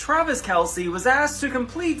Travis Kelce was asked to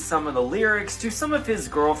complete some of the lyrics to some of his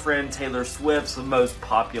girlfriend Taylor Swift's most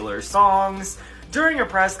popular songs during a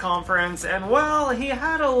press conference, and well, he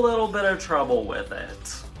had a little bit of trouble with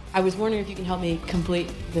it. I was wondering if you can help me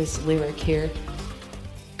complete this lyric here.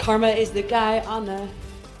 Karma is the guy on the...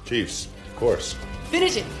 Chiefs, of course.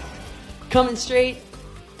 Finish it! Coming straight.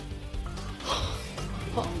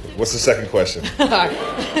 What's the second question?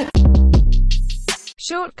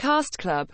 Short Cast Club